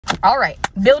All right,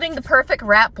 building the perfect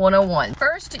wrap 101.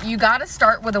 First, you gotta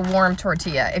start with a warm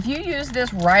tortilla. If you use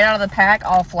this right out of the pack,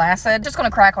 all flaccid, it's just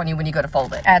gonna crack on you when you go to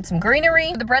fold it. Add some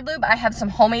greenery. For the bread lube, I have some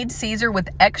homemade Caesar with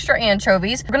extra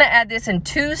anchovies. We're gonna add this in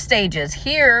 2 stages.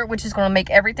 Here, which is gonna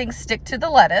make everything stick to the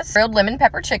lettuce. Grilled lemon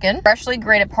pepper chicken, freshly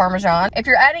grated Parmesan. If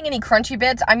you're adding any crunchy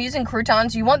bits, I'm using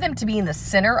croutons. You want them to be in the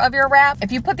center of your wrap.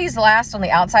 If you put these last on the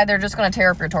outside, they're just gonna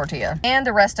tear up your tortilla. And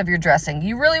the rest of your dressing.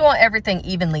 You really want everything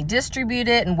evenly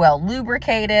distributed and well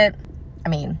lubricated. I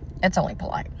mean, it's only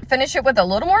polite. Finish it with a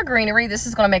little more greenery. This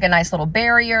is gonna make a nice little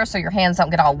barrier so your hands don't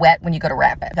get all wet when you go to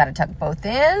wrap it. You gotta tuck both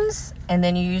ends, and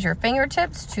then you use your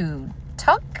fingertips to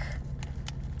tuck,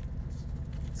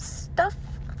 stuff,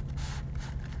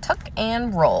 tuck,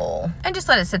 and roll. And just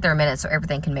let it sit there a minute so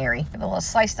everything can marry. Give it a little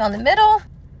slice down the middle.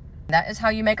 That is how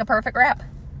you make a perfect wrap.